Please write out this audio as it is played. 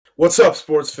What's up,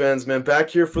 sports fans, man?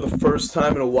 Back here for the first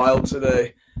time in a while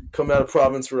today. Coming out of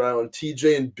Providence, Rhode Island.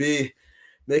 TJ and B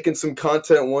making some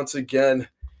content once again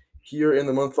here in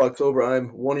the month of October.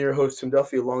 I'm one of your hosts, Tim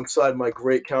Duffy, alongside my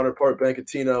great counterpart, Ben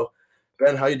Catino.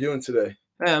 Ben, how you doing today?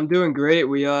 Hey, I'm doing great.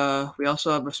 We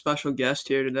also have a special guest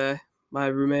here today. My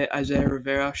roommate Isaiah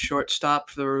Rivera,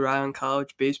 shortstop for the Rhode Island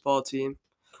College baseball team.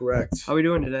 Correct. How we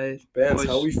doing today, Ben's, boys?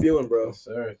 how we feeling, bro? Yes,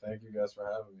 sir. Thank you guys for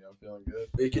having me. I'm feeling good.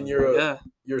 Making Yeah.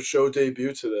 your show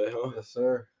debut today, huh? Yes,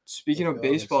 sir. Speaking I'm of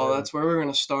feeling baseball, excited. that's where we're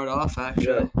gonna start off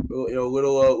actually, Yeah.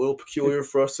 Little peculiar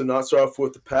for us to not start off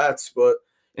with the Pats, but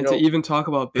and you to know, even talk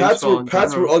about baseball.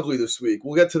 Pats were general. ugly this week.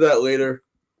 We'll get to that later.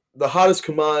 The hottest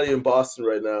commodity in Boston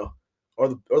right now are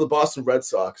the Boston Red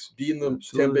Sox, beating the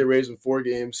Tampa Bay Rays in 4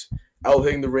 games,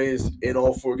 out-hitting the Rays in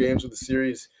all 4 games of the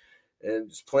series, and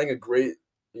just playing a great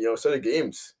set of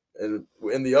games and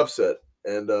in the upset.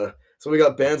 And so we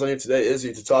got Bands on here today,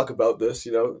 Izzy, to talk about this.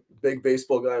 Big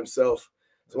baseball guy himself.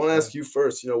 So I want to ask you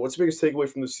first. What's your biggest takeaway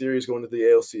from the series going to the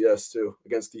ALCS too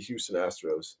against the Houston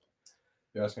Astros?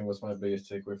 You're asking what's my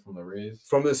biggest takeaway from the Rays?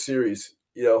 From this series,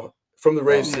 from the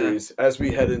Rays series as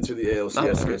we head into the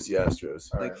ALCS against the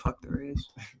Astros. Like, fuck the Rays.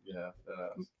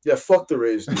 Yeah, fuck the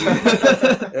Rays, dude.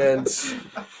 And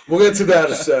we'll get to that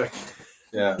in a sec.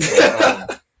 Yeah.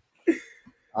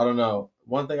 I don't know.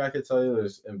 One thing I could tell you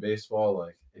is in baseball,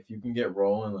 like if you can get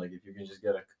rolling, like if you can just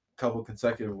get a couple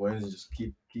consecutive wins and just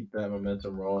keep that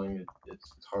momentum rolling,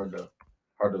 it's hard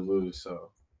to lose.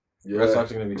 So the Red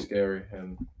Sox are gonna be scary,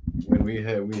 and when we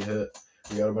hit. We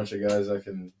got a bunch of guys that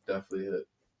can definitely hit.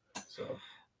 So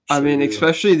I mean,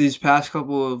 especially these past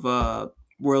couple of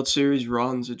World Series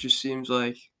runs, it just seems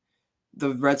like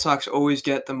the Red Sox always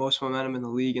get the most momentum in the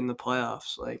league in the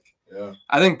playoffs. Like, yeah,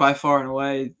 I think by far and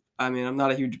away. I mean, I'm not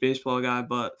a huge baseball guy,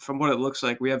 but from what it looks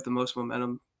like, we have the most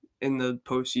momentum in the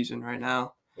postseason right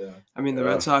now. yeah. I mean, the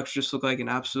Red Sox just look like an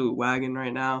absolute wagon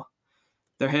right now.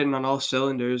 They're hitting on all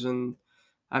cylinders, and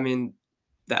I mean,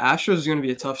 the Astros is going to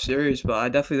be a tough series, but I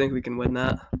definitely think we can win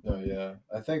that. No, yeah.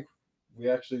 I think we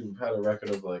actually had a record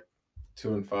of like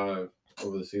 2-5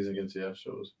 over the season against the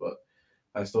Astros, but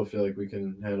I still feel like we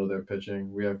can handle their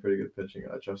pitching. We have pretty good pitching.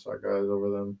 I trust our guys over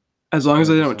them. As long as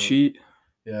they don't cheat.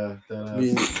 Yeah, We're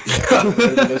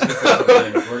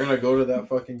gonna go to that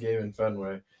fucking game in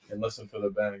Fenway and listen for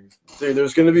the bangs. Dude,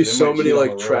 there's gonna be so many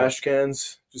like trash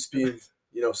cans just being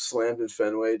slammed in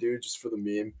Fenway, dude, just for the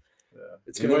meme. Yeah,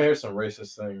 it's gonna hear some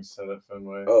racist things said at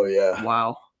Fenway. Oh yeah,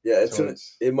 wow. Yeah,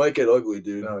 it might get ugly,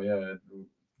 dude. No, yeah,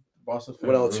 Boston.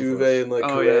 When Altuve and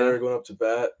Correa are going up to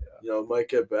bat, it might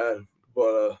get bad.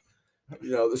 But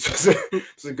this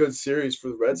is a good series for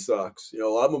the Red Sox. A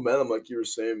lot of momentum, like you were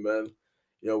saying, man.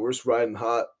 We're just riding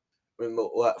hot in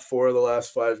the 4 of the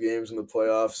last 5 games in the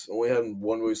playoffs. Only had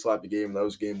one really sloppy game, and that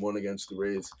was game 1 against the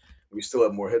Rays. We still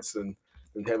have more hits than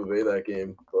Tampa Bay that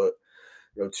game. But,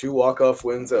 2 walk-off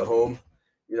wins at home.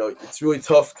 It's really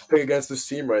tough to pick against this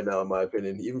team right now, in my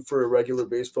opinion. Even for a regular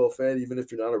baseball fan, even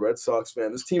if you're not a Red Sox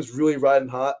fan. This team's really riding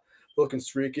hot, looking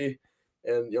streaky.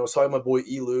 And, I was talking to my boy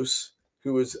Elus,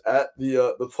 who was at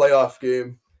the playoff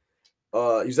game. He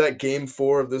was at game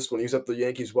 4 of this one. He was at the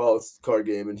Yankees wild card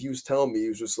game, and he was telling me, he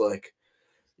was just like,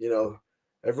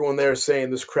 everyone there is saying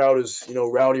this crowd is,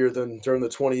 rowdier than during the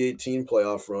 2018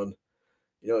 playoff run.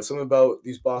 It's something about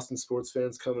these Boston sports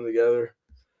fans coming together,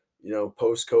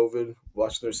 post-COVID,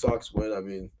 watching their Sox win. I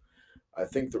mean, I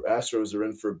think the Astros are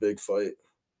in for a big fight.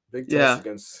 Big test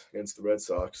against the Red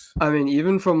Sox. I mean,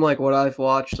 even from like what I've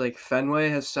watched, like Fenway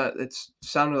it's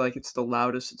sounded like it's the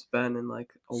loudest it's been in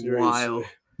like a while.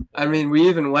 I mean, we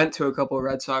even went to a couple of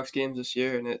Red Sox games this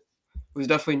year, and it was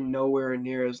definitely nowhere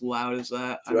near as loud as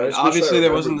that. Dude, I mean, obviously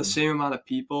there wasn't the same amount of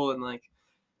people and the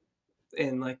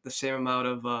same amount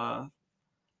of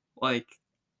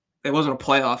it wasn't a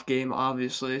playoff game,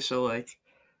 obviously. So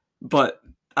but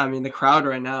I mean, the crowd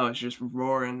right now is just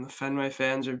roaring. The Fenway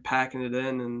fans are packing it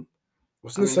in, and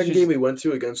wasn't the second game we went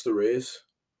to against the Rays?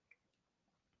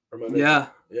 Yeah.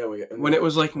 Yeah, when it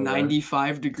was like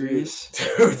 95 degrees.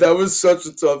 Dude, that was such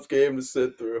a tough game to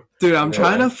sit through. Dude, I'm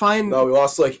trying to find. No, we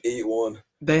lost like 8-1.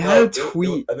 They had a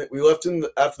tweet. I think we left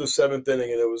after the 7th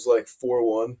inning, and it was like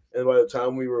 4-1. And by the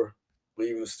time we were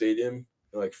leaving the stadium,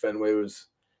 like Fenway was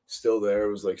still there.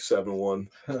 It was like 7-1.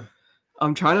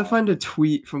 I'm trying to find a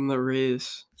tweet from the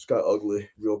Rays. Just got ugly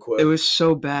real quick. It was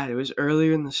so bad. It was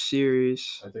earlier in the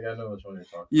series. I think I know which one you're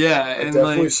talking about. Yeah, I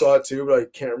definitely saw it too, but I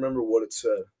can't remember what it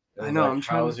said. I know. I'm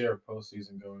trying. How's your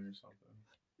postseason going or something?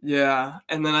 Yeah,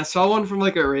 and then I saw one from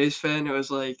like a Rays fan. It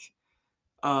was like,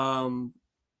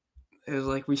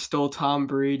 we stole Tom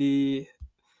Brady,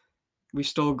 we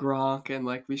stole Gronk, and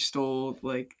like we stole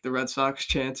like the Red Sox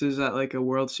chances at like a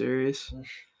World Series.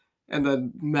 And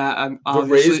then Matt, the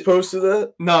Rays posted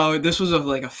that? No, this was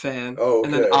like a fan. Oh, okay.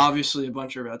 And then obviously a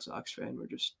bunch of Red Sox fans were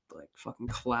just like fucking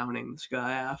clowning this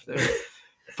guy after.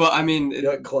 But I mean,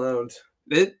 got clowned.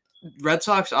 Red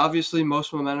Sox obviously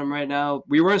most momentum right now.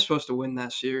 We weren't supposed to win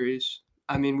that series.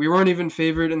 I mean, we weren't even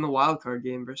favored in the wild card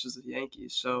game versus the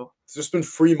Yankees. So it's just been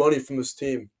free money from this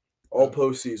team all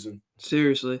postseason.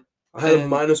 Seriously, I had a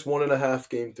 -1.5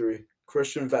 game 3.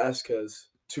 Christian Vasquez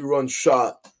 2-run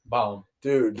shot. Bomb,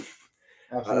 dude.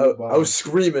 I was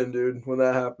screaming, dude, when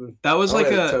that happened. That was like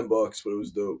 $10, but it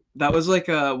was dope. That was like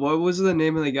what was the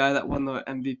name of the guy that won the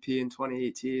MVP in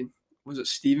 2018? Was it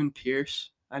Steven Pierce?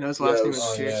 I know his last name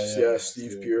was Pierce. Yeah,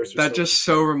 Steve Pierce. That just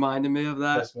so reminded me of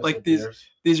that. Like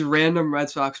these random Red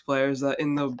Sox players that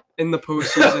in the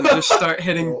postseason just start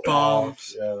hitting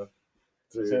bombs. Yeah,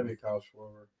 it's gonna be Kyle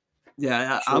Schwarber.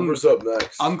 Yeah, Schwarber's up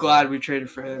next. I'm glad we traded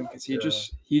for him because he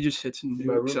just hits some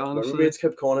nukes. Honestly, my roommates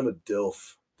kept calling him a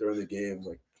dilf during the game.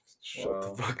 Like, shut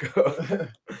the fuck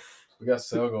up. We got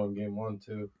Sale going game 1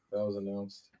 too. That was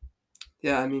announced.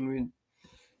 Yeah, I mean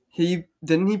he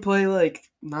play like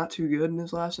not too good in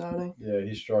his last outing. Yeah,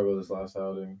 he struggled his last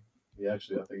outing. I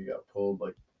think he got pulled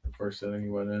like the first inning he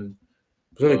went in.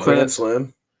 Was it a grand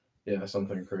slam? Yeah,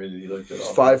 something crazy. He looked it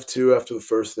off. 5-2 after the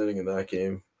first inning in that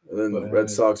game, and then the Red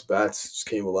Sox bats just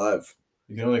came alive.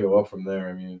 You can only go up from there.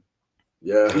 I mean,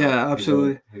 yeah,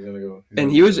 absolutely. He's gonna go.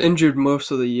 He was injured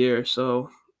most of the year, so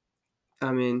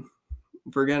I mean,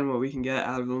 we're getting what we can get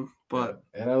out of him. But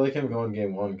and I like him going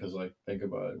game 1 because, like, think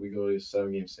about it. We go to a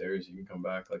 7-game series. You can come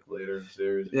back like later in the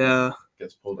series. Yeah,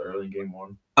 gets pulled early in game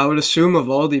 1. I would assume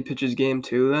Eovaldi pitches game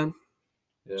 2 then.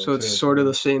 Yeah, so it's sort of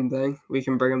the same thing. We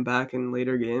can bring him back in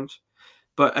later games.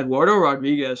 But Eduardo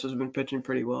Rodriguez has been pitching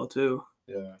pretty well too.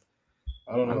 Yeah,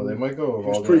 I don't know. They might go Eovaldi.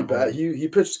 He was pretty bad. He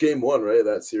pitched game 1, right,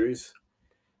 that series.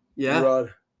 Yeah.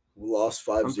 Rod lost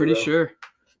 5-0. I'm pretty sure.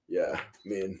 Yeah,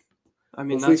 I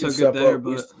mean, not so good there, up.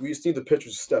 but we just need the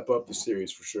pitchers to step up the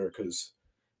series for sure because,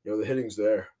 the hitting's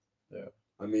there. Yeah.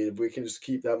 I mean, if we can just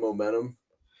keep that momentum.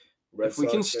 If we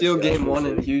can steal game 1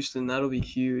 in Houston, that'll be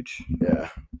huge. Yeah.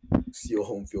 Steal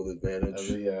home field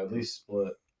advantage. At least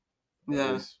split.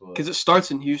 Yeah, because it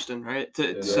starts in Houston, right?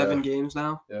 It's 7 games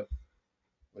now. Yep.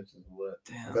 Which is lit.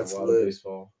 Damn, that's lit.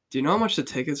 Baseball. Do you know how much the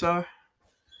tickets are?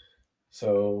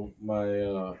 So my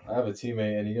I have a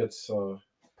teammate and he gets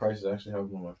prices. I actually have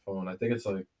them on my phone. I think it's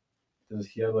like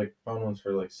he had like found ones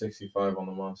for like 65 on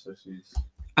the monster seats.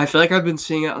 I feel like I've been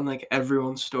seeing it on like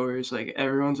everyone's stories. Like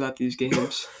everyone's at these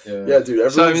games. Yeah,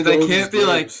 dude. So I mean, they can't be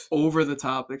like over the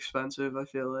top expensive. I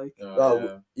feel like.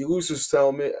 Elus was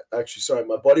telling me. Actually, sorry,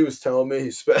 my buddy was telling me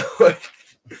he spent like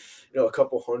a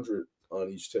couple $100 on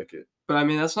each ticket. But I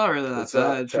mean, that's not really that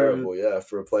bad. Not terrible,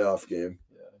 for a playoff game.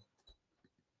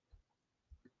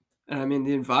 And I mean,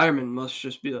 the environment must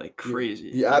just be like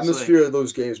crazy. The atmosphere of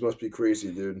those games must be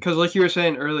crazy, dude. Because like you were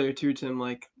saying earlier too, Tim,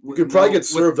 like you could probably get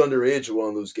served underage at one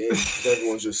of those games.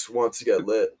 Everyone just wants to get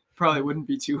lit. Probably wouldn't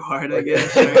be too hard, I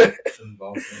guess. Right?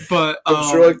 But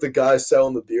I'm sure like the guys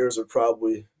selling the beers are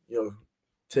probably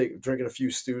drinking a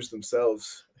few stews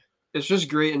themselves. It's just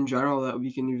great in general that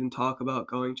we can even talk about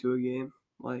going to a game.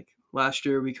 Like last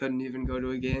year, we couldn't even go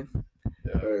to a game.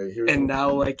 Yeah. And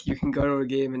now, like, you can go to a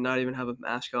game and not even have a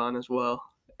mask on as well.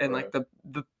 And, like, the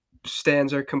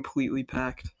stands are completely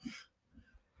packed.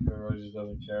 Everybody just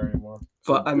doesn't care anymore.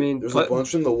 But, I mean... There's a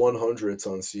bunch in the 100s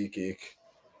on SeatGeek.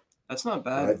 That's not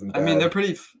bad. I mean,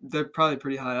 they're probably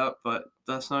pretty high up, but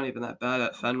that's not even that bad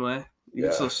at Fenway. You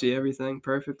can still see everything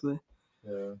perfectly.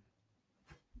 Yeah.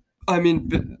 I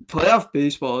mean, playoff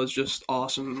baseball is just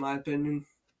awesome, in my opinion.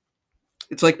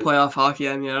 It's like playoff hockey.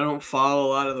 I mean, I don't follow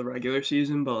a lot of the regular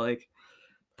season, but like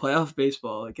playoff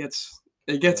baseball, it gets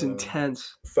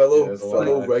intense.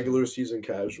 Fellow regular season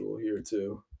casual here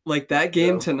too. Like that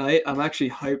game tonight, I'm actually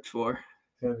hyped for.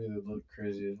 It's gonna be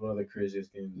one of the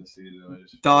craziest games this season.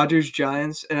 Dodgers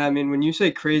Giants, and I mean, when you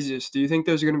say craziest, do you think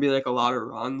there's gonna be like a lot of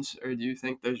runs, or do you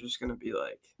think there's just gonna be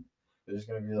like? There's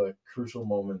gonna be like crucial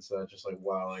moments that just like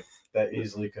wow, like that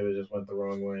easily could have just went the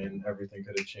wrong way and everything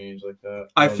could have changed like that.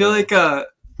 I feel like an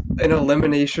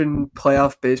elimination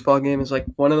playoff baseball game is like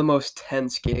one of the most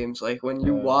tense games. Like when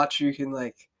you watch, you can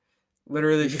like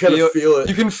literally feel it.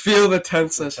 You can feel the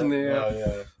tenseness in the air.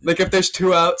 Yeah. Like if there's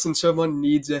 2 outs and someone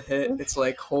needs a hit, it's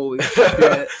like holy shit.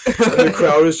 And the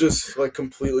crowd is just like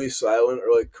completely silent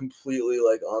or like completely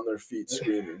like on their feet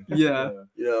screaming. Yeah.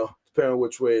 Depending on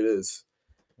which way it is.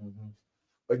 Mm-hmm.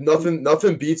 Like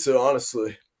nothing beats it,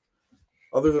 honestly,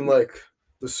 other than like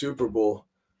the Super Bowl.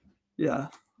 Yeah,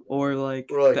 or like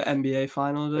the NBA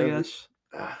Finals, I guess.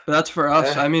 But that's for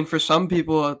us. I mean, for some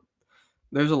people,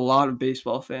 there's a lot of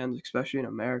baseball fans, especially in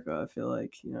America. I feel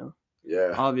like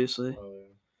Yeah. Obviously.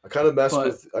 I kind of mess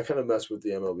with the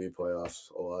MLB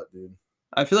playoffs a lot, dude.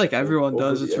 I feel like everyone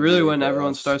does. It's really when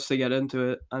everyone starts to get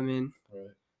into it. I mean,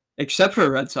 except for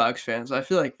Red Sox fans. I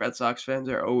feel like Red Sox fans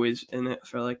are always in it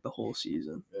for like the whole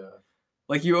season. Yeah.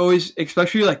 Like you always,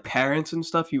 especially like parents and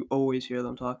stuff, you always hear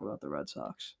them talking about the Red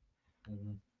Sox.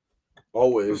 Mm-hmm.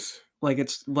 Always. Like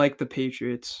it's like the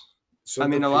Patriots. I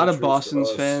mean, a lot of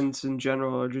Boston's fans in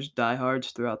general are just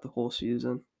diehards throughout the whole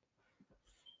season.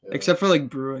 Yeah. Except for like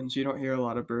Bruins. You don't hear a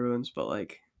lot of Bruins, but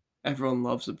like everyone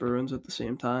loves the Bruins at the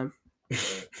same time.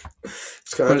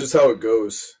 It's kind of just how it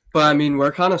goes. But I mean,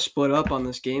 we're kind of split up on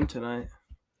this game tonight.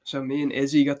 So me and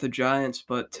Izzy got the Giants,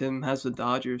 but Tim has the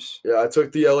Dodgers. Yeah, I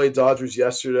took the LA Dodgers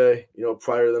yesterday,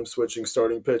 prior to them switching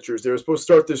starting pitchers. They were supposed to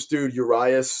start this dude,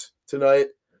 Urias, tonight.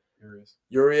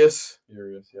 Urias.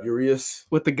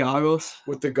 With the goggles?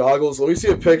 With the goggles. Let me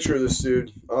see a picture of this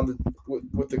dude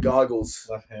with the goggles.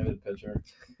 Left-handed pitcher.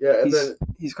 Yeah, and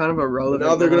he's kind of irrelevant.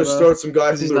 Now they're going to start some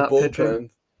guy from their bullpen.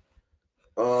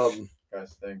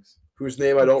 Guys, thanks. Whose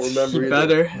name I don't remember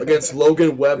either. Against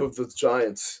Logan Webb of the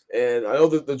Giants. And I know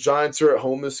that the Giants are at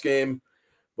home this game,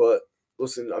 but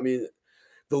listen, I mean,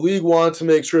 the league wanted to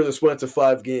make sure this went to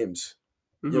 5 games.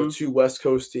 Mm-hmm. 2 West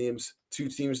Coast teams, 2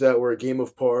 teams that were a game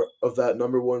of part of that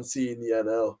number 1 seed in the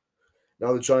NL.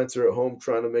 Now the Giants are at home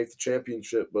trying to make the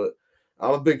championship, but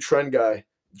I'm a big trend guy.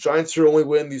 The Giants are only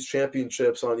winning these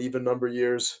championships on even number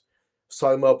years. I was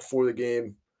talking about before the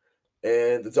game.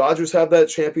 And the Dodgers have that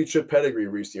championship pedigree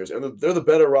in recent years, and they're the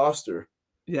better roster.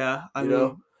 Yeah, I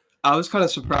mean, I was kind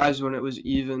of surprised when it was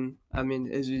even. I mean,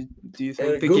 do you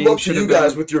think the game should have been... Good luck to you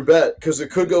guys with your bet, because it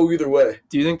could go either way.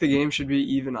 Do you think the game should be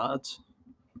even odds?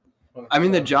 100%. I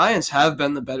mean, the Giants have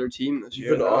been the better team this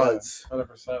year. Even odds.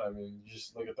 100%. I mean, you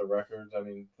just look at the records. I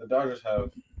mean, the Dodgers have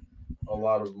a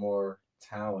lot of more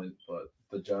talent, but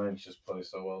the Giants just play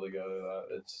so well together that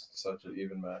it's such an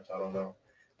even match. I don't know.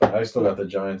 I still got the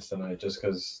Giants tonight just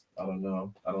because, I don't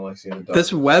know. I don't like seeing the Dodgers.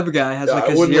 This Webb guy has like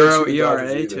a 0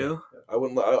 ERA too. I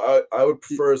would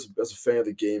prefer as a fan of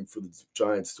the game for the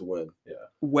Giants to win. Yeah.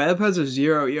 Webb has a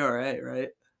 0 ERA, right?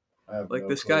 I have like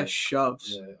this guy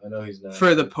shoves. Yeah, I know he's not.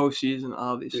 For the postseason,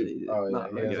 obviously. Dude,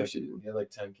 not regular season. He had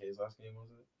like 10 Ks last game, was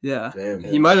it? Yeah. Damn,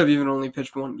 he might have even only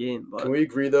pitched 1 game. But... Can we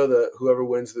agree, though, that whoever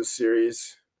wins this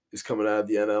series is coming out of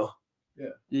the NL? Yeah.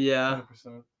 Yeah.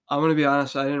 100%. I'm going to be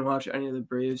honest, I didn't watch any of the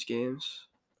Braves games.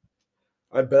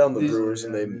 I bet on the Brewers,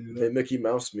 and they Mickey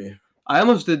Moused me. I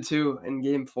almost did, too, in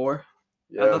Game 4.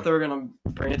 Yeah. I thought they were going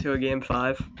to bring it to a Game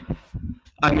 5.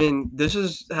 I mean, this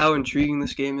is how intriguing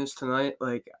this game is tonight.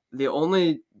 Like, the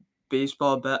only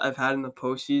baseball bet I've had in the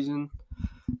postseason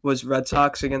was Red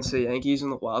Sox against the Yankees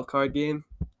in the wild card game.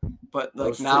 But,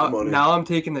 like, now I'm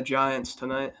taking the Giants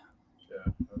tonight.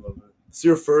 Yeah, I love it. It's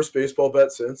your first baseball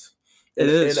bet since? It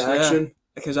is, in action? Yeah.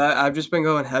 Because I've just been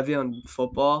going heavy on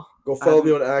football. Go follow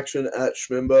me on action at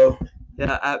Schmimbo.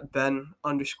 Yeah, at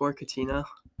Ben_Catino.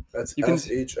 That's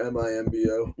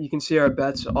SHMIMBO. You can see our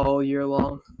bets all year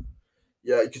long.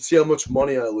 Yeah, you can see how much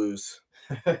money I lose.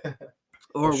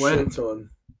 Or win.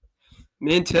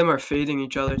 Me and Tim are fading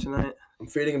each other tonight. I'm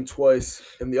fading him twice.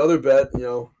 And the other bet,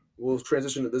 we'll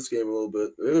transition to this game a little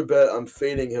bit. The other bet I'm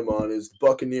fading him on is the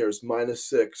Buccaneers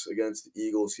 -6 against the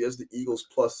Eagles. He has the Eagles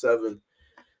 +7.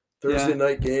 Thursday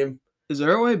night game. Is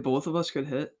there a way both of us could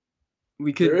hit?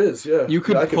 We could. There is, yeah. You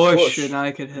could push and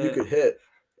I could hit. You could hit.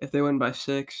 If they win by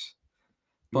 6.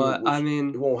 But, I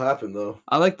mean... It won't happen, though.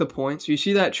 I like the points. You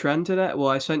see that trend today? Well,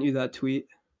 I sent you that tweet.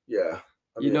 Yeah.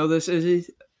 You know this, Izzy?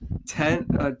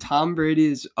 Tom Brady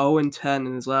is 0-10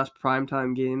 in his last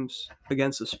primetime games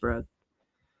against the spread.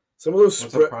 Some of those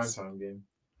spreads. What's a primetime game?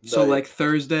 So, like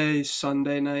Thursday,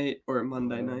 Sunday night, or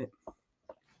Monday night.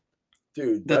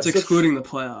 Dude, that's excluding the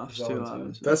playoffs too.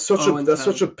 Obviously. That's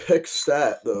such a pick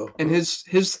stat though. And his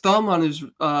thumb on his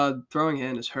throwing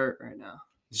hand is hurt right now,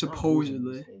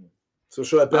 supposedly. So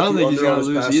should I bet? I don't think he's gonna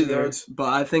lose either. Yards?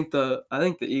 But I think the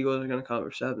Eagles are gonna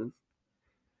cover 7.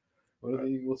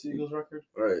 What's the Eagles' record?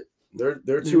 All right,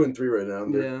 they're 2-3 right now.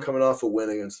 And they're coming off a win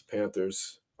against the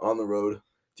Panthers on the road.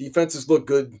 Defenses look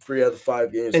good in 3 out of the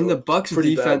 5 games. And the Bucs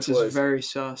defense is very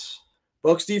sus.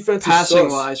 Bucs defense passing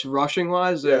is wise, rushing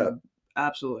wise, they're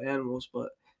absolute animals, but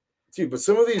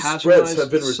some of these spreads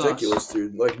have been ridiculous,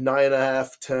 dude. Like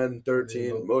 9.5, 10,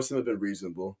 13. Most of them have been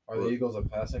reasonable. Are the Eagles a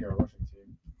passing or rushing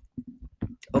team?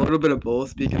 A little bit of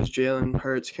both because Jalen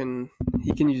Hurts can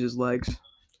use his legs.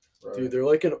 Right. Dude, they're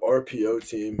like an RPO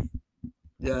team.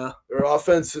 Yeah. Their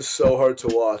offense is so hard to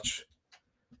watch.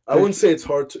 I wouldn't say it's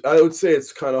hard to. I would say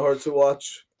it's kind of hard to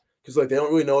watch because they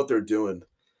don't really know what they're doing.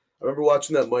 I remember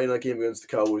watching that Monday night game against the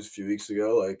Cowboys a few weeks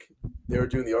ago. Like, they were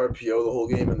doing the RPO the whole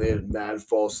game, and they had mad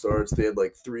false starts. They had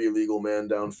like 3 illegal man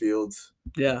downfields.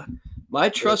 Yeah, my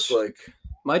trust for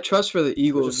the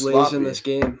Eagles lays sloppy. in this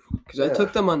game because I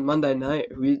took them on Monday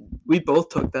night. We both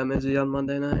took them, Izzy, on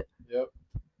Monday night. Yep.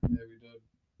 Yeah, we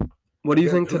did. What do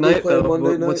you think tonight, though?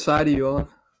 What side are you on?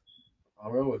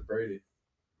 I'll go with Brady.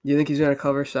 You think he's gonna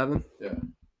cover 7? Yeah.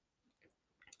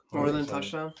 More than a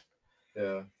touchdown?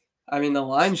 Yeah. I mean, the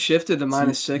line shifted to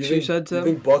 -6. You said, Tim? You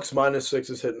think Bucks -6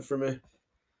 is hitting for me?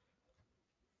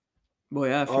 Well,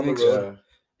 yeah. If on you the think road. So.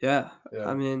 Yeah.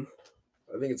 I mean,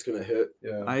 I think it's gonna hit.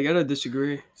 Yeah. I gotta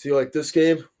disagree. See, like this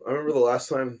game, I remember the last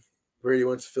time Brady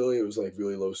went to Philly, it was like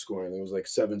really low scoring. It was like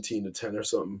 17-10 or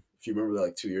something. If you remember that,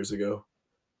 like 2 years ago.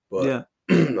 But yeah.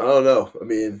 I don't know. I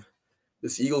mean,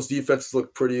 this Eagles defense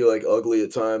looked pretty like ugly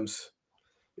at times.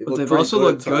 But they've also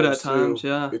looked good at times.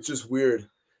 Yeah. It's just weird.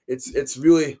 It's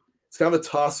kind of a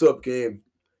toss-up game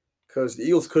because the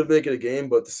Eagles could make it a game,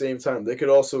 but at the same time, they could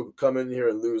also come in here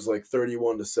and lose like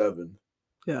 31-7.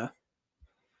 Yeah.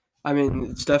 I mean,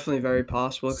 it's definitely very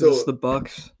possible because it's the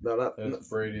Bucks. It's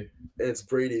Brady. And it's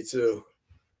Brady too.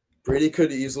 Brady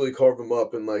could easily carve them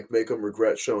up and like make them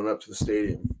regret showing up to the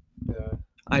stadium. Yeah.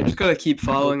 I just gotta keep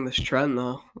following this trend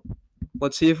though.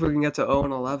 Let's see if we can get to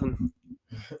 0-11.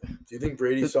 Do you think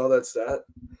Brady saw that stat?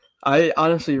 I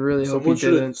honestly really hope he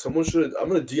didn't. Someone should. I'm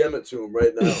gonna DM it to him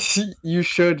right now. You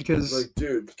should, because like,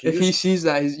 dude, if he sees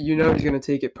that, he's gonna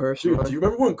take it personally. Dude, do you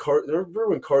remember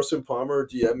when Carson Palmer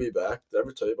DM'd me back? Did I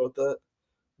ever tell you about that?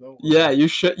 No. Yeah, you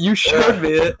showed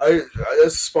me it. I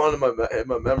just spawned in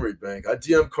my memory bank. I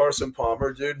DM'd Carson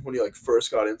Palmer, dude, when he like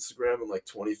first got Instagram in like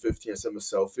 2015. I sent him a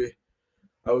selfie.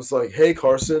 I was like, "Hey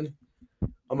Carson,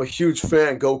 I'm a huge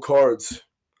fan. Go Cards."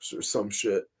 Or some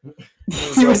shit.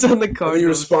 He was on the card. He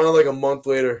responded like a month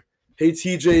later. Hey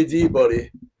TJD, buddy.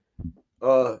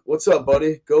 What's up,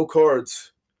 buddy? Go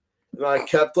Cards. And I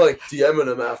kept like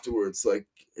DMing him afterwards, like,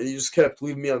 and he just kept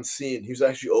leaving me unseen. He was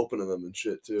actually opening them and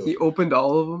shit too. He opened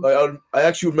all of them. Like I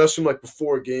actually would message him like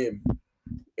before a game,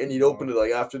 and he'd open it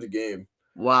like after the game.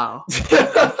 Wow.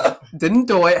 Didn't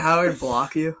Dwight Howard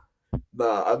block you?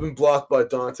 Nah, I've been blocked by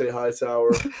Dante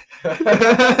Hightower.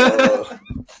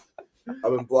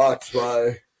 I've been blocked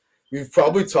by. We've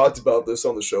probably talked about this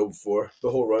on the show before, the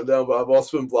whole rundown. But I've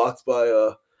also been blocked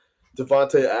by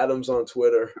Devontae Adams on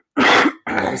Twitter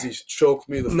because he choked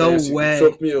me. No way. He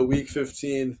choked me a week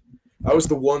 15. I was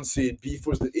the 1 seed. Beef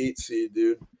was the 8 seed,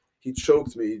 dude. He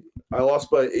choked me. I lost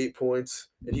by 8 points,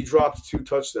 and he dropped 2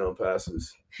 touchdown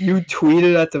passes. You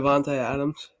tweeted at Devontae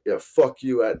Adams? Yeah, fuck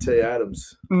you at Tay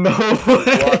Adams. No way.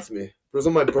 He blocked me. It was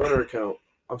on my burner account.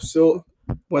 I'm still.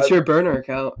 What's your burner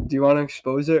account? Do you want to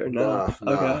expose it or no?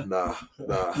 Nah.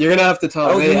 You're gonna have to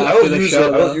tell me after the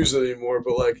show. I don't use it anymore,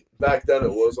 but like back then it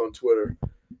was on Twitter.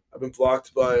 I've been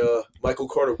blocked by Michael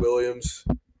Carter Williams.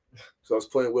 So I was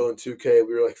playing Will in 2K.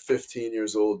 We were like 15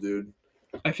 years old, dude.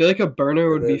 I feel like a burner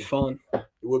would be fun. It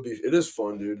would be. It is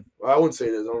fun, dude. I wouldn't say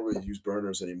it is. I don't really use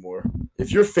burners anymore.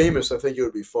 If you're famous, I think it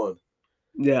would be fun.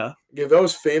 Yeah. If I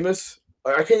was famous,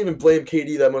 I can't even blame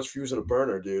KD that much for using a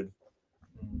burner, dude.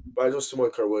 But I just Michael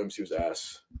Carter Williams, he was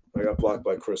ass. I got blocked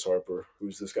by Chris Harper,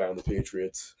 who's this guy on the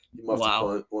Patriots. He muffed a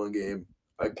punt one game.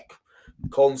 I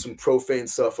called him some profane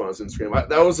stuff on his Instagram.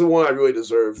 That was the one I really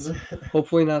deserved.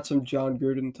 Hopefully not some John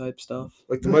Gruden type stuff.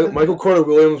 Like the Michael Carter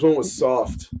Williams one was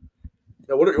soft.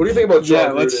 Now, what do you think about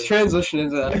John Gruden? Let's transition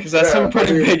into that because that's some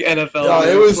pretty big NFL.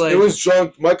 Yeah, it was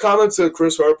John. My comments to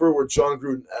Chris Harper were John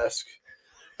Gruden-esque.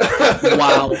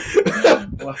 Wow.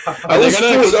 I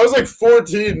was like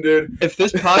 14, dude. If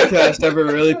this podcast ever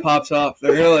really pops off,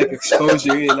 they're gonna like expose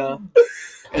you, you know.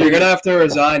 And you're gonna have to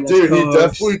resign. Dude, he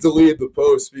definitely deleted the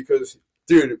post because,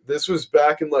 dude, this was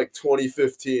back in like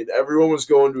 2015. Everyone was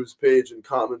going to his page and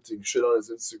commenting shit on his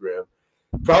Instagram.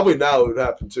 Probably now it would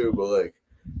happen too, but like,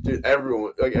 dude,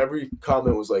 everyone, like every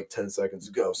comment was like 10 seconds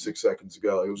ago, 6 seconds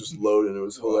ago. Like, it was just loading. It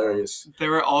was hilarious. They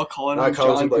were all calling him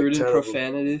John Gruden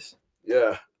profanities.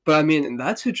 Yeah. But I mean,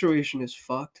 that situation is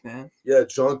fucked, man. Yeah,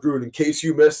 John Gruden. In case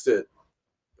you missed it,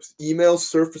 emails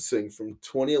surfacing from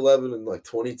 2011 and like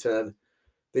 2010.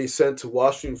 They sent to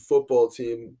Washington football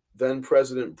team, then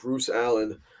President Bruce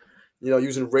Allen,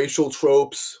 using racial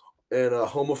tropes and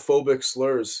homophobic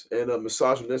slurs and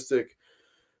misogynistic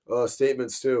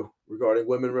statements too regarding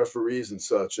women referees and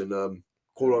such, and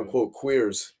quote unquote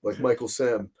queers like Michael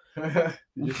Sam. Did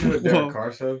you see what Derek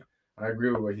Carr said? I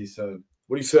agree with what he said.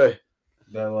 What do you say?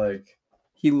 That like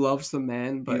he loves the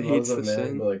man but hates the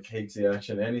sin. But like hates the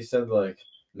action. And he said like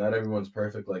not everyone's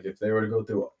perfect. Like if they were to go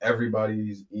through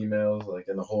everybody's emails, like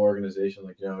in the whole organization,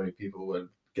 like you know how many people would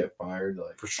get fired.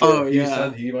 Like For sure. Oh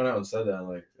yeah. he went out and said that. And,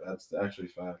 like that's actually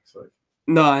facts. Like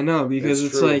No, I know because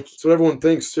it's true. like It's what everyone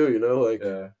thinks too. You know, like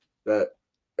yeah, that.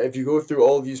 If you go through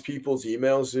all of these people's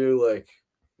emails, dude, like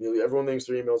you know, everyone thinks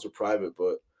their emails are private,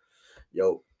 but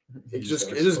yo, it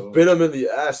just bit them in the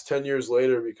ass 10 years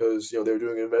later because you know they were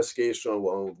doing an investigation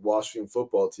on Washington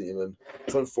football team, and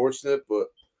it's unfortunate, but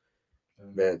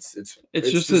man, it's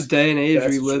just the day and age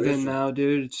we live in situation. now,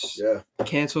 dude. It's Yeah,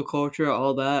 cancel culture,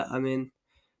 all that. I mean,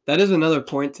 that is another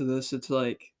point to this. It's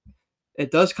like it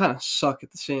does kind of suck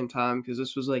at the same time because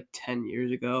this was like 10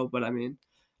 years ago, but I mean,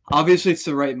 obviously it's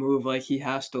the right move. Like he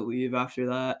has to leave after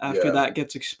that. After Yeah. that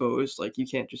gets exposed, like you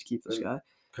can't just keep this And guy,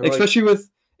 kinda especially with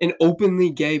an openly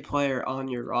gay player on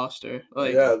your roster.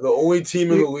 Like yeah, the only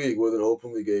team in the league with an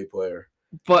openly gay player.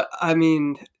 But I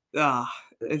mean,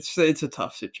 it's a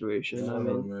tough situation. I I don't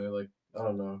know, mean, man. Like I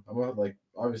don't know. I'm not like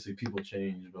obviously people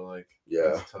change, but like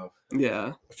Yeah. it's tough.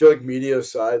 yeah, I feel like media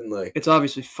aside and like it's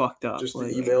obviously fucked up. just like,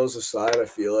 the emails aside, I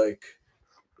feel like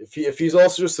if he's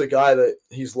also just a guy that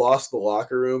he's lost the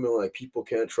locker room and like people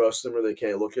can't trust him or they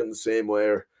can't look at him the same way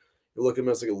or you look at him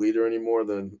as like a leader anymore,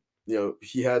 then you know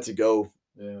he had to go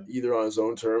Yeah. either on his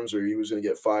own terms or he was going to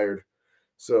get fired.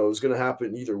 So it was going to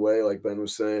happen either way, like Ben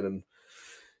was saying. And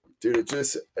dude,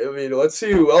 I mean, let's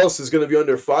see who else is going to be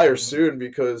under fire soon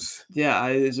because yeah,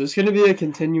 is this going to be a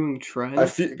continuing trend? I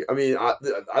don't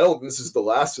think this is the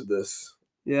last of this.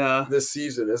 Yeah, this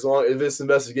season, as long if this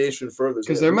investigation furthers,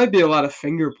 because there might be a lot of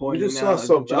finger pointing. just now. saw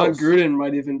something John else. Gruden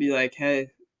might even be like, "Hey,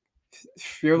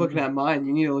 if you're looking at mine,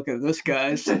 you need to look at this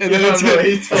guy's." And then Yeah,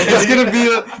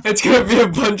 it's gonna be a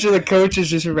bunch of the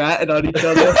coaches just ratting on each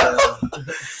other.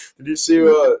 Did you see?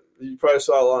 You probably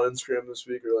saw a lot on Instagram this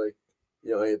week, or like,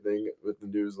 you know, anything with the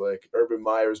news. Like Urban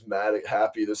Meyer's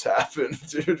happy this happened,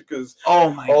 dude, because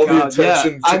oh my all god,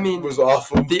 the attention was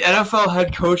off him. The NFL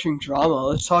head coaching drama.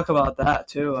 Let's talk about that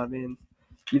too. I mean,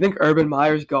 you think Urban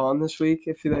Meyer's gone this week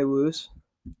if they lose?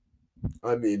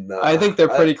 I mean, I think they're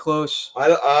pretty close. I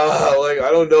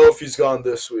don't know if he's gone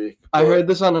this week. I heard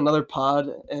this on another pod,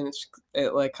 and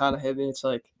it like kind of hit me. It's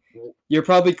like you're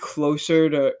probably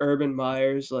closer to Urban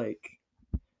Meyer's like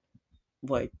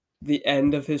the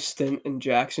end of his stint in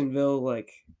Jacksonville,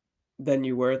 like than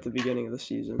you were at the beginning of the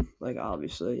season. Like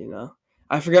obviously, you know,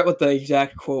 I forget what the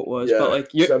exact quote was, but like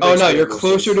you're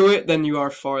closer to it than you are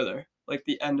farther. Like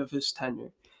the end of his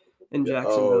tenure in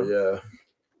Jacksonville. Oh yeah.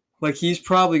 Like he's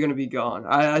probably gonna be gone.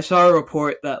 I saw a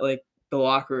report that like the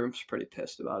locker room's pretty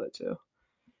pissed about it too.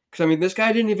 Because I mean, this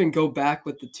guy didn't even go back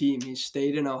with the team. He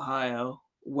stayed in Ohio,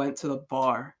 went to the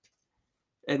bar,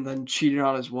 and then cheated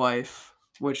on his wife.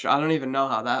 Which I don't even know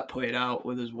how that played out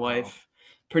with his wife. Wow.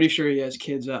 Pretty sure he has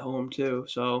kids at home too.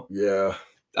 So yeah.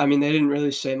 I mean, they didn't really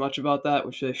say much about that,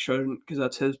 which they shouldn't because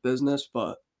that's his business.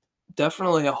 But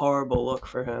definitely a horrible look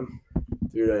for him.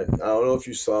 Dude, I don't know if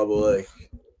you saw, but like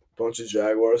a bunch of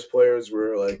Jaguars players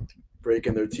were like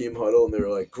breaking their team huddle and they were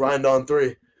like, grind on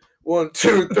 3. 1,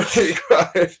 2, 3,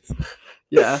 grind.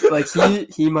 Yeah, like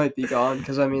he might be gone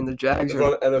because I mean the Jags are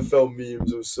on NFL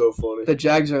memes. It was so funny. The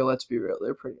Jags are, let's be real,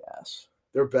 they're pretty ass.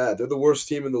 They're bad. They're the worst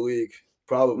team in the league,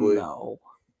 probably. No.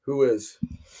 Who is?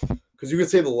 Because you could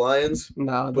say the Lions.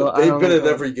 No, but they've been in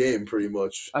every game pretty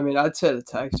much. I mean, I'd say the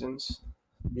Texans.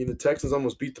 I mean, the Texans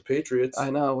almost beat the Patriots. I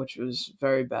know, which was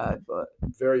very bad, but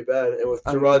very bad. And with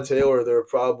Tyrod Taylor, they're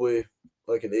probably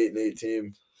like an 8-8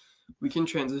 team. We can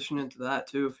transition into that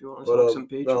too if you want to talk some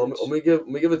Patriots. No, let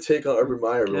me give a take on Urban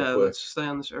Meyer real quick. Yeah, let's stay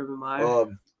on this Urban Meyer.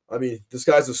 I mean, this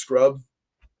guy's a scrub.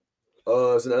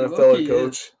 As an NFL head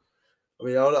coach. I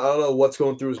mean, I don't know what's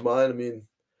going through his mind. I mean,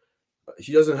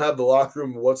 he doesn't have the locker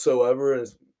room whatsoever, and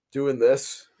is doing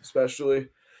this, especially,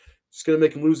 it's going to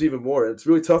make him lose even more. And it's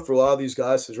really tough for a lot of these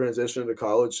guys to transition into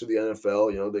college to the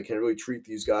NFL. You know, they can't really treat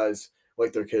these guys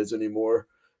like their kids anymore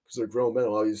because they're grown men. A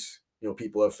lot of these, you know,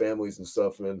 people have families and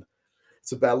stuff, and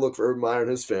it's a bad look for Urban Meyer and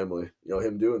his family, you know,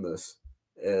 him doing this.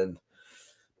 And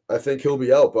I think he'll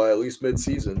be out by at least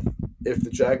mid-season. If the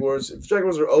Jaguars are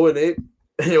 0-8,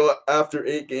 you know, after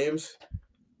 8 games,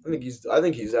 I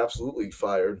think he's absolutely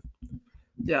fired.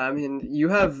 Yeah, I mean, you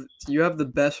have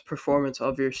the best performance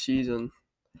of your season,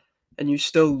 and you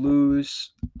still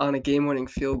lose on a game-winning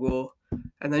field goal,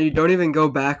 and then you don't even go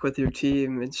back with your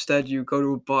team. Instead, you go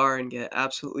to a bar and get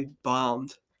absolutely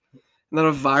bombed. And then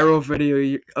a viral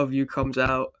video of you comes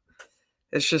out.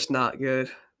 It's just not good.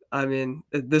 I mean,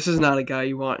 this is not a guy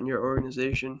you want in your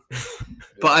organization.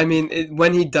 But, I mean,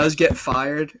 when he does get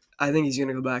fired, I think he's going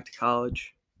to go back to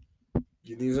college.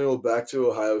 You think he's going to go back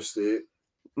to Ohio State?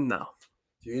 No.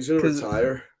 Do you think he's going to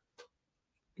retire?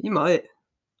 He might.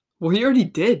 Well, he already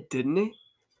did, didn't he?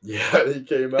 Yeah, he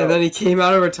came out. And then he came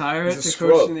out of retirement to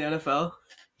coach in the NFL.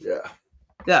 Yeah.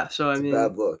 Yeah, so I mean,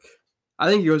 bad look. I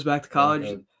think he goes back to college.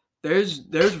 Okay.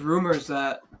 There's rumors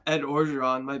that Ed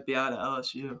Orgeron might be out of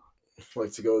LSU.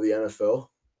 Like to go to the NFL?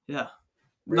 Yeah.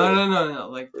 Really? No.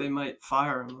 Like they might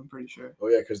fire him. I'm pretty sure. Oh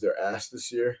yeah, because they're ass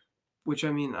this year. Which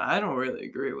I mean, I don't really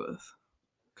agree with.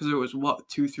 Because it was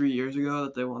 2-3 years ago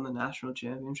that they won the national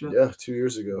championship. Yeah, 2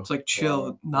 years ago. It's like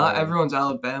chill. Not everyone's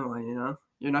Alabama, you know.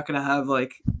 You're not gonna have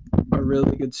like a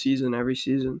really good season every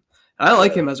season. I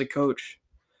like him as a coach.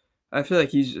 I feel like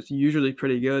he's usually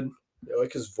pretty good. Yeah, I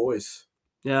like his voice.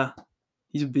 Yeah,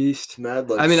 he's a beast. Mad,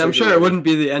 like, I mean, I'm sure it wouldn't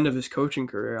be the end of his coaching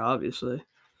career, obviously.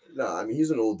 No, I mean,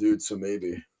 he's an old dude, so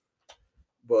maybe.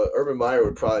 But Urban Meyer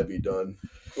would probably be done.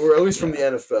 Or at least from the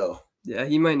NFL. Yeah,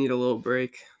 he might need a little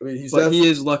break. I mean, he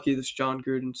is lucky this John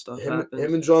Gruden stuff happened.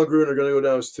 Him and John Gruden are going to go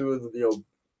down as two of the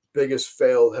biggest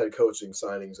failed head coaching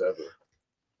signings ever.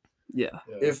 Yeah.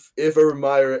 If Urban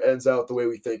Meyer ends out the way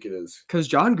we think it is. Because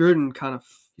John Gruden kind of...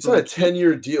 He's on a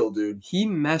 10-year deal, dude. He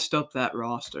messed up that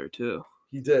roster, too.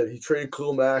 He did. He traded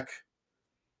Khalil Mack.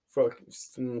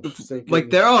 Like,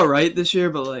 they're all right this year,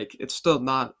 but, like, it's still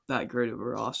not that great of a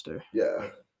roster. Yeah.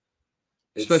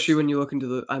 Especially when you look into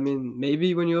the... I mean,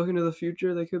 maybe when you look into the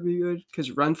future, they could be good.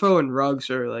 Because Renfro and Ruggs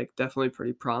are, like, definitely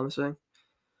pretty promising.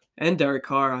 And Derek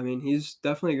Carr, I mean, he's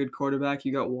definitely a good quarterback.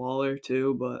 You got Waller,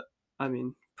 too, but, I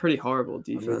mean... pretty horrible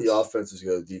defense. I mean, the offense is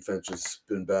good. The defense has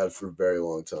been bad for a very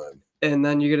long time. And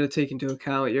then you got to take into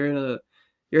account you're in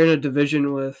a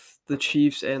division with the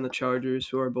Chiefs and the Chargers,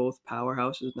 who are both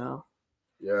powerhouses now.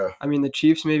 Yeah. I mean, the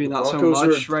Chiefs maybe not so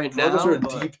much right now. Broncos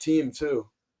are a deep team too.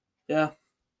 Yeah,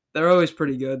 they're always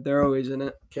pretty good. They're always in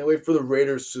it. Can't wait for the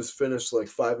Raiders to just finish like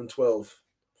 5-12.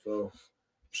 So,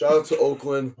 shout out to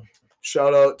Oakland.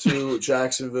 Shout out to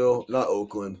Jacksonville, not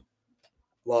Oakland,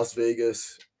 Las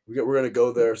Vegas. We're going to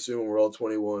go there soon. We're all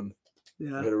 21.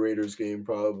 Yeah. Hit a Raiders game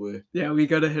probably. Yeah, we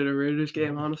got to hit a Raiders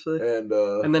game, honestly.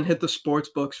 And then hit the sports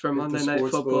books for Monday Night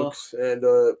Football. And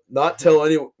not tell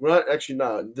anyone. We're not actually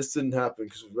not. This didn't happen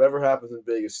because whatever happens in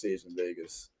Vegas stays in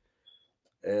Vegas.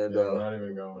 And we're not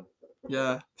even going.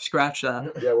 Yeah, scratch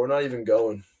that. Yeah, we're not even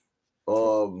going.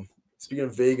 Speaking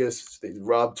of Vegas, they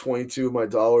robbed 22 of my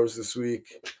dollars this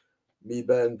week. Me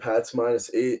betting Pats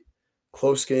 -8.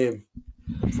 Close game.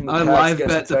 I live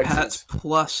bet the Pats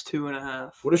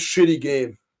 +2.5. What a shitty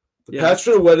game. The Pats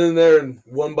should have went in there and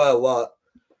won by a lot.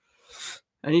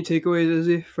 Any takeaways,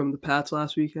 Izzy, from the Pats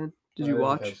last weekend? Did you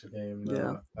watch? Catch the game. No,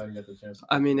 yeah. I didn't get the chance.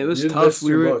 I mean, it was tough.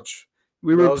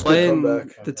 We were playing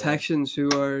the Texans, who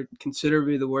are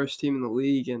considerably the worst team in the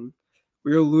league, and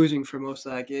we were losing for most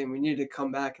of that game. We needed to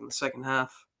come back in the second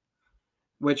half,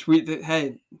 which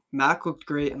Mac looked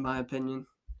great in my opinion.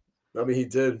 I mean, he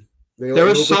did. There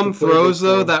were some throws,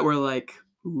 though, that were like,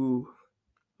 ooh,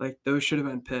 like those should have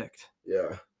been picked.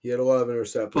 Yeah, he had a lot of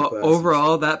intercepted passes. But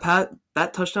overall,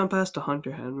 that touchdown pass to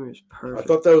Hunter Henry was perfect. I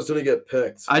thought that was going to get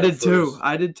picked. I did too.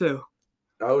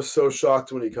 I was so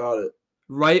shocked when he caught it.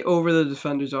 Right over the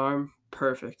defender's arm.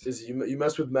 Perfect. You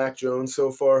messed with Mac Jones so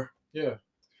far? Yeah,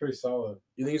 it's pretty solid.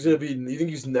 You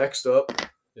think he's next up?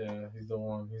 Yeah, he's the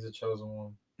one. He's a chosen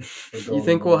one. You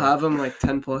think we'll have him like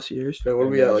 10+ years? Man, what are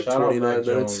we at, like 29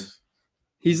 minutes?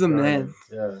 He's the man.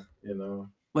 Yeah,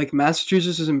 Like,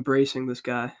 Massachusetts is embracing this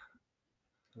guy.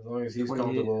 As long as he's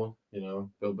comfortable, Bill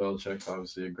Belichick's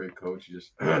obviously a great coach. He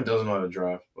just doesn't know how to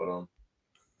draft. But,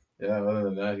 other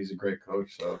than that, he's a great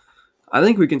coach. So I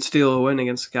think we can steal a win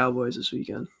against the Cowboys this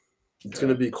weekend. It's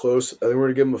going to be close. I think we're going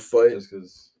to give them a fight. Just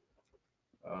because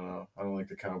I don't like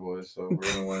the Cowboys, so we're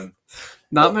going to win.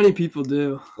 Not many people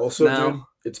do. Also, dude,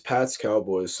 it's Pats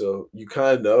Cowboys, so you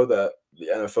kind of know that the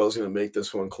NFL is going to make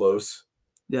this one close.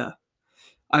 Yeah.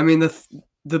 I mean, what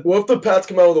if the Pats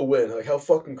come out with a win? Like, how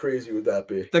fucking crazy would that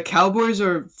be? The Cowboys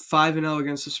are 5-0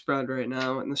 against the spread right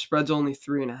now, and the spread's only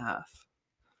 3.5.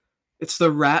 It's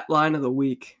the rat line of the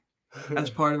week, as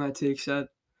part of my take said.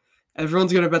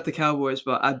 Everyone's going to bet the Cowboys,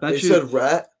 but I bet They said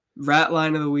rat? Rat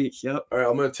line of the week, yep. All right,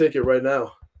 I'm going to take it right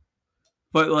now.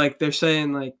 But, like, they're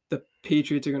saying, like, the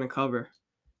Patriots are going to cover.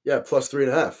 Yeah,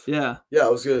 +3.5. Yeah. Yeah, I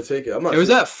was going to take it. It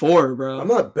was at 4, bro. I'm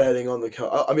not betting on the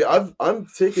I mean, I'm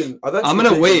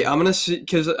going to wait. I'm going to see,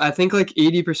 because I think, like,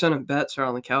 80% of bets are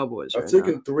on the Cowboys I've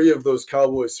taken 3 of those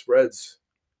Cowboys spreads,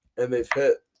 and they've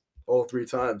hit all 3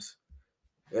 times.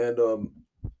 And,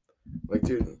 like,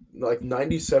 dude, like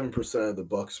 97% of the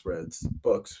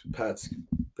Pats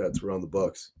bets were on the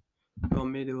Bucks. You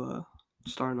want me to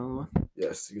start another one?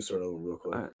 Yes, you can start another one real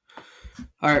quick.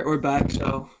 All right, we're back.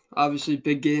 So, obviously,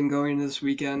 big game going into this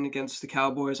weekend against the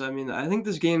Cowboys. I mean, I think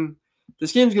this game's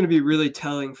going to be really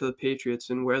telling for the Patriots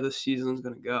and where the season's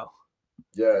going to go.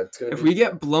 Yeah, it's gonna. If we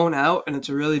get blown out and it's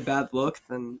a really bad look,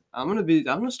 then I'm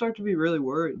gonna start to be really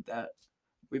worried that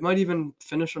we might even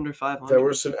finish under 500. That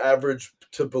we're just an average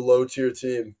to below tier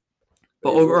team.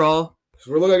 But overall,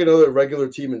 we're looking like another regular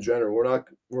team in general.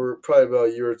 We're probably about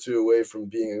a year or two away from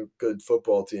being a good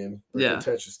football team,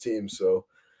 contentious team. So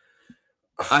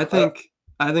I think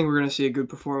we're gonna see a good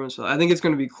performance. I think it's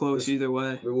gonna be close either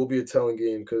way. It will be a telling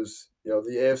game because the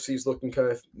AFC is looking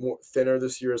kind of more thinner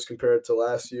this year as compared to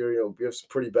last year. We have some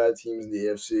pretty bad teams in the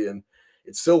AFC, and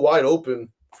it's still wide open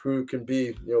for who can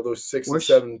be those 6 and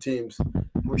 7 teams.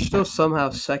 We're still somehow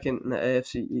second in the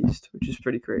AFC East, which is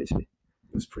pretty crazy.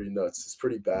 It's pretty nuts. It's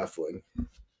pretty baffling.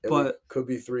 And but we could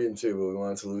be 3-2, but we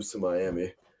wanted to lose to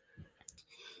Miami.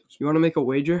 You want to make a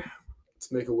wager?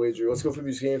 Let's make a wager. Let's go through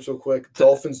these games real quick.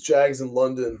 Dolphins, Jags in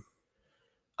London.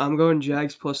 I'm going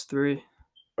Jags +3.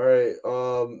 All right.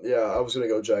 Yeah, I was gonna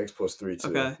go Jags +3 too.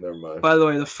 Okay. Never mind. By the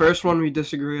way, the first one we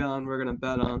disagree on, we're gonna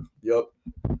bet on. Yep.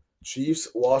 Chiefs,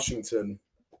 Washington.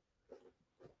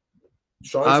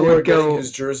 Sean Taylor getting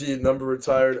his jersey number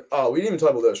retired. Oh, we didn't even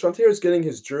talk about that. Sean Taylor's getting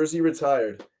his jersey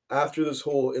retired after this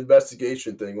whole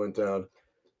investigation thing went down,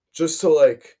 just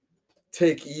to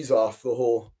take ease off the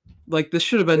whole. This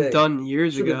should have been done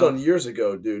years ago. Should have been done years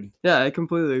ago, dude. Yeah, I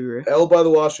completely agree. L by the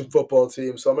Washington football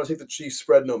team, so I'm gonna take the Chiefs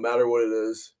spread no matter what it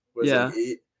is. Yeah,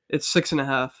 8? It's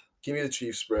 6.5. Give me the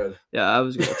Chiefs spread. Yeah, I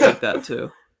was gonna take that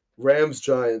too. Rams,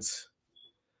 Giants.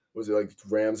 Was it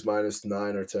Rams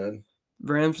 -9 or 10?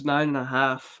 Rams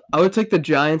 9.5. I would take the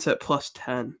Giants at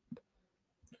 +10.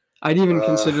 I'd even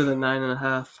consider the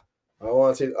 9.5. I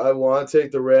want to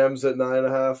take the Rams at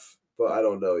 9.5, but I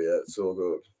don't know yet, so we'll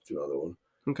go to another one.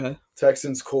 Okay.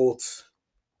 Texans, Colts.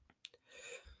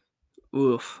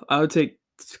 Oof. I would take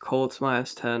Colts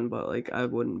 -10, but I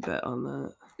wouldn't bet on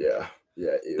that. Yeah.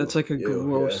 Ew, that's a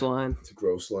gross line. It's a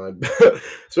gross line.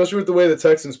 Especially with the way the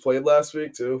Texans played last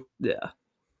week, too. Yeah.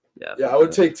 Yeah, I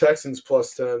would take Texans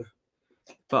 +10.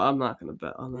 But I'm not going to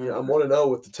bet on that. Yeah, I'm 1-0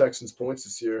 with the Texans points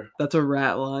this year. That's a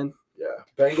rat line. Yeah.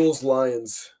 Bengals,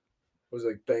 Lions. Was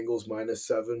it Bengals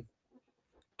 -7?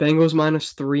 Bengals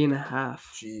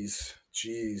 -3.5.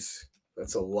 Jeez.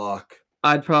 That's a lock.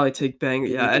 I'd probably take Bengals.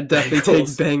 Yeah, I'd definitely take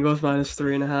Bengals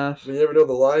 -3.5. You never know.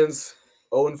 The Lions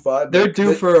 0-5. They're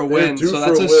due for a win, so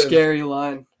that's a scary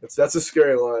line. That's a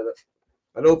scary line.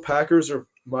 I know Packers are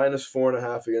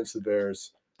 -4.5 against the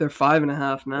Bears. They're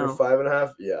 5.5 now. They're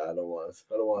 5.5. Yeah, I don't want.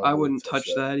 I wouldn't touch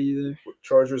that either.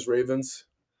 Chargers, Ravens.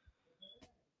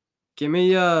 Give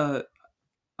me.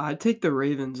 I'd take the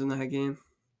Ravens in that game.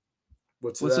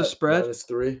 What's the spread?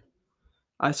 -3.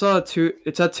 I saw a 2.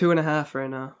 It's at 2.5 right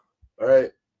now. All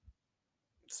right,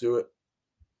 let's do it.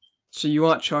 So you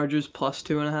want Chargers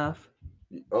 +2.5?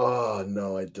 Oh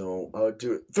no, I don't. I would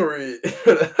do it 3.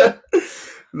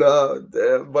 No,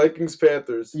 damn. Vikings,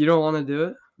 Panthers. You don't want to do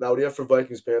it? Now, what do you have for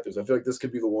Vikings, Panthers? I feel like this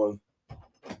could be the one.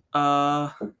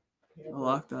 I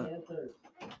lock that.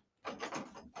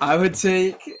 I would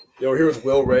take. Yeah, we're here with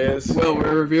Will Reyes. Well,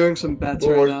 we're reviewing some bets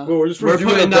right now. We're just we're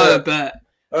putting down a bet.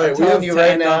 All right, we have you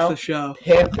right now. Off the show.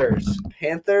 Panthers.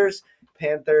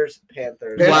 Wow,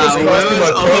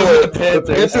 the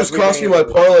Panthers cost me my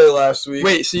parlay last week.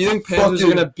 Wait, so you think Panthers are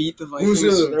going to beat the Vikings?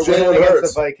 Who's They're winning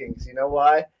against the Vikings. You know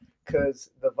why? Because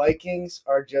the Vikings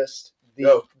are just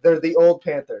they're the old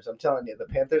Panthers. I'm telling you, the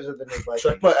Panthers are the new Vikings.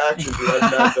 Check my action, dude.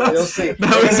 You'll see.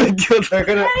 That was a good. They're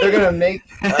gonna make.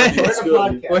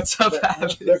 What's up,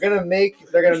 Abby? They're gonna make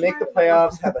the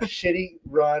playoffs. Have a shitty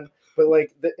run, but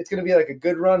it's gonna be a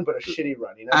good run, but a shitty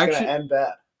run. It's gonna end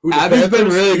bad. Abby's been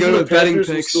really good with betting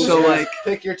picks, so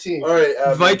pick your team. All right,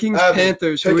 Abby. Vikings,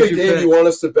 Panthers. Pick a game you want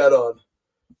us to bet on.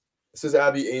 This is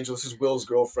Abby Angel. This is Will's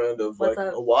girlfriend of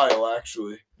a while,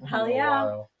 actually. Hell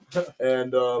yeah.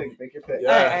 And pick your pick.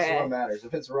 Yeah, that's what matters.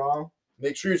 If it's wrong,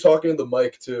 make sure you're talking to the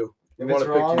mic too. If it's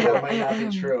wrong, that might not be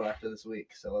true after this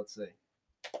week. So let's see.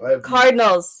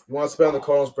 Cardinals. You want to bet on the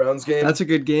Cardinals-Browns game? That's a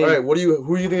good game. All right, who do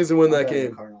you think is gonna win that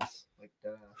game?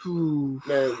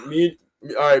 Man, me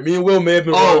and Will may have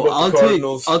been wrong about the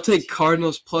Cardinals. I'll take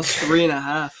Cardinals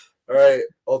 +3.5. All right,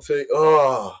 I'll take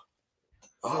 3.5.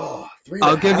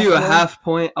 I'll give you a half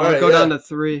point. I'll go down to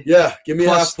 3. Yeah, give me a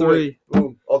half point.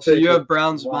 Boom. I'll take. So you have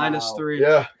Browns -3.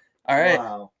 Yeah. All right.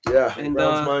 Wow. Yeah. And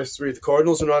Browns -3. The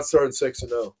Cardinals are not starting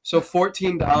 6-0. So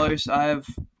 $14. I have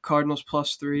Cardinals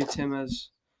 +3. Tim has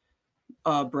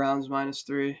Browns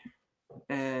 -3,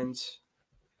 and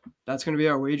that's gonna be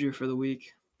our wager for the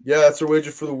week. Yeah, that's our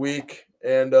wager for the week.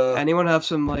 And anyone have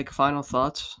some final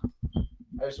thoughts?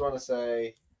 I just want to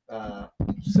say, I'm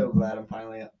so glad I'm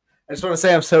finally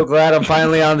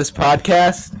on this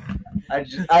podcast.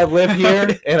 I live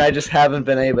here and I just haven't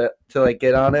been able to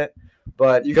get on it,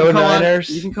 But You go can come Niners.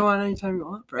 On, you can come on anytime you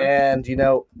want, bro. And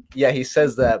he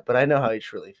says that, but I know how he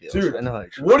truly feels. Dude, I know how he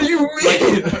truly what do you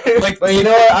mean? But you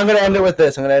know what? I'm gonna end it with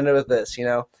this.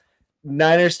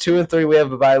 Niners 2-3. We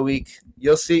have a bye week.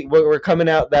 You'll see. We're coming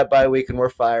out that bye week and we're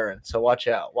firing. So watch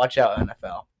out. Watch out,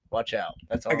 NFL. Watch out.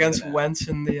 That's all. Against Wentz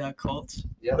and the Colts.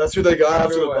 Yeah, that's who they got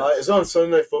after the bye. It's on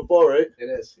Sunday Night Football, right? It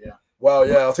is. Yeah. Wow.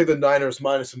 Yeah, I'll take the Niners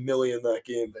minus $1 million that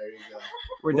game. There you go.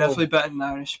 We're definitely betting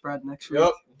Niners spread next week.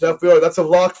 Yep, definitely are. That's a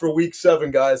lock for Week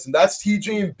 7, guys, and that's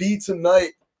TG and B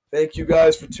tonight. Thank you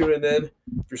guys for tuning in.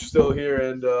 If you're still here,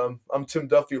 and I'm Tim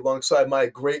Duffy alongside my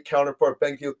great counterpart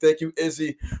Ben Gill. Thank you,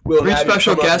 Izzy. We'll have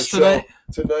special guest tonight.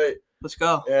 Tonight. Let's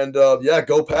go. And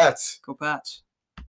go Pats. Go Pats.